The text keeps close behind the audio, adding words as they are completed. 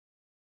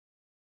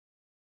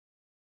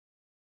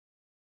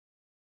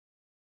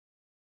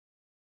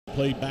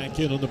played back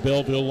in on the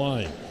Belleville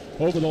line.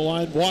 Over the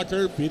line,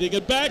 Walker feeding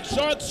it back,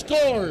 shot,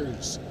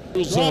 scores!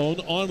 Zone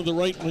onto the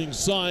right wing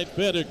side,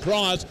 fed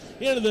across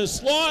into the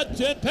slot,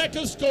 and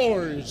Pekka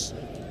scores.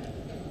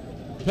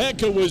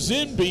 Pekka was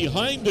in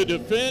behind the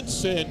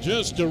defense and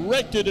just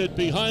directed it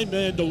behind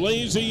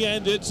Mandolese,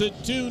 and it's a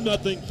 2-0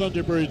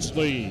 Thunderbirds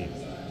lead.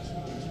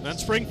 And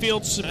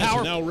Springfield's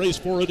power now race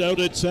for it out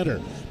at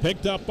center.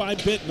 Picked up by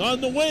Bitten on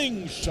the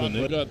wing. Shot.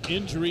 They got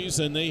injuries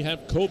and they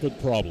have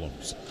COVID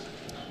problems.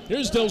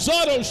 Here's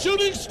Delzato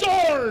shooting,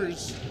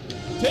 scores!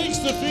 Takes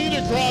the feed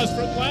across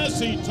from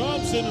Lassie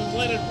Thompson and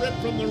let it rip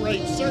from the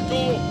right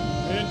circle.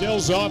 And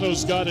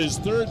Delzato's got his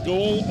third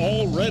goal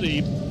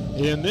already.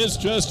 In this,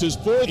 just his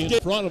fourth in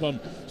front of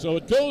him. So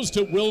it goes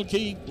to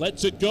Wilkie,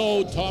 lets it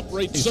go, top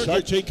right circle.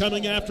 Charche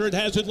coming after it,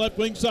 has it left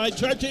wing side.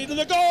 Charche to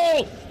the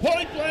goal!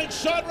 Point blank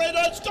shot right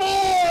on,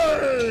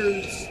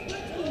 scores!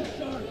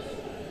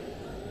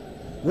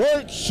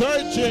 Rourke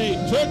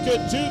Charche took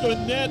it to the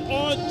net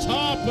on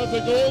top of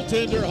the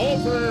goaltender.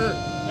 Hofer,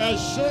 a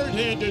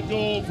short-handed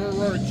goal for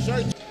Rourke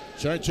Charche.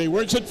 Charche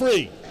works it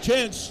free.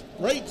 Chance,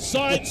 right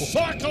side,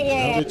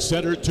 Sokolov. It's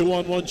center,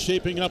 2-on-1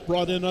 shaping up,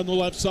 brought in on the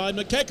left side.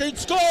 McEachern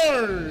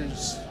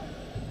scores!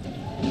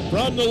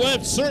 From the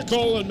left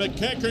circle, and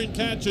McEachern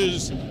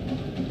catches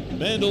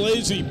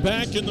Mandolese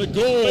back in the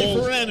goal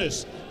for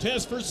Ennis.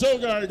 Test for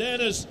Sogard.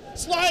 Ennis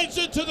slides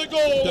into the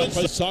goal.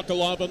 By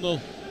Sokolov on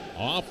the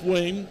off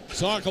wing.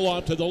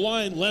 Sokolov to the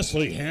line.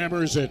 Leslie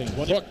hammers it.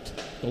 Hooked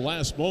the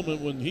last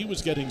moment when he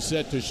was getting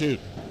set to shoot.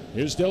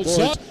 Here's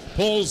Delzato.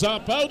 Pulls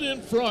up out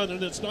in front,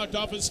 and it's knocked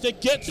off his stick.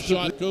 Gets the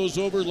shot. Goes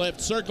over left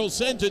circle.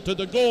 Sends it to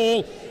the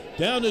goal.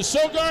 Down to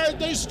Sogard.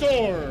 They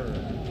score.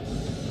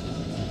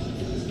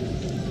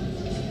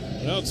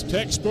 Well, it's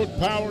textbook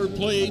power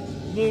play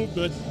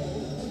movement.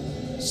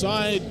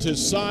 Side to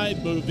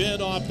side. Move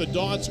in off the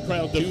dots.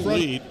 Crowd the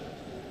lead.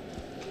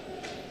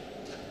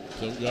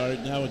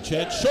 Sogard now a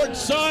chance. Short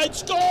side.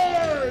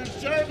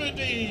 Scores!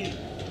 Germany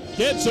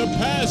gets a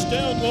pass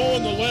down low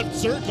in the left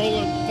circle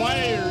and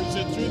fires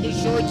it through the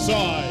short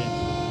side.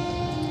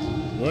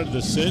 One of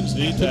the Sins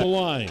need to the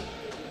line.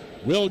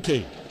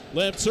 Wilkie,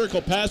 left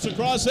circle pass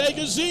across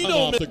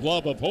Agazino. Off the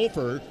glove of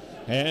Hofer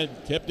and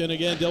kept in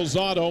again.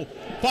 Delzato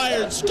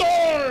fired,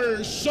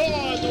 scores!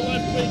 Shaw in the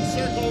left wing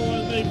circle,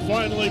 and they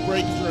finally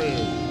break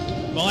through.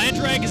 Well,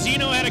 Andrew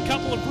Agazino had a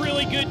couple of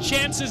really good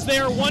chances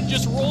there. One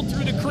just rolled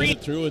through the crease.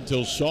 Through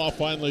until Shaw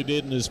finally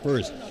did in his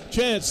first.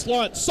 Chance,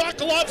 slot,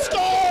 Sokolov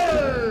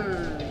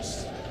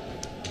scores!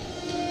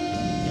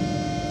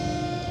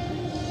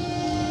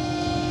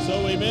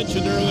 So we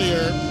mentioned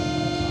earlier,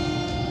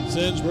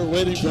 since we're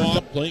waiting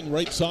for playing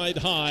right side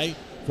high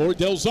for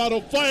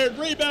Delzato, fired,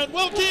 rebound,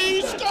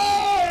 Wilkie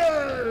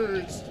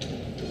scores!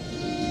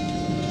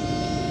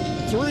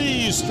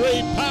 3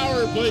 straight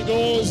power play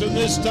goals, and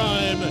this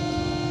time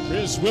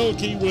Chris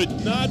Wilkie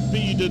would not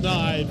be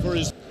denied for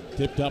his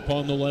tipped up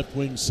on the left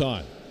wing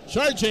side.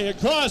 Charche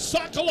across,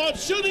 Sokolov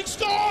shooting,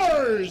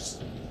 scores!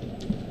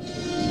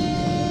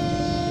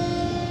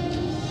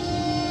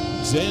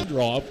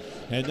 Zandrov,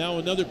 and now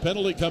another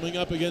penalty coming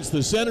up against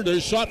the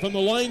Senators. Shot from the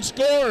line,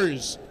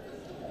 scores!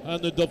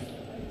 On the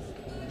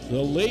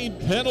delayed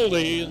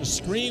penalty and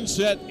screen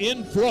set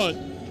in front.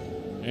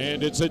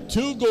 And it's a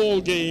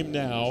 2-goal game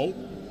now.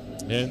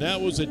 And that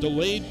was a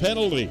delayed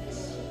penalty.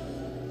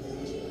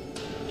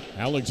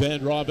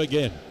 Alexandrov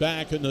again,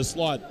 back in the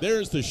slot.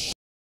 There's the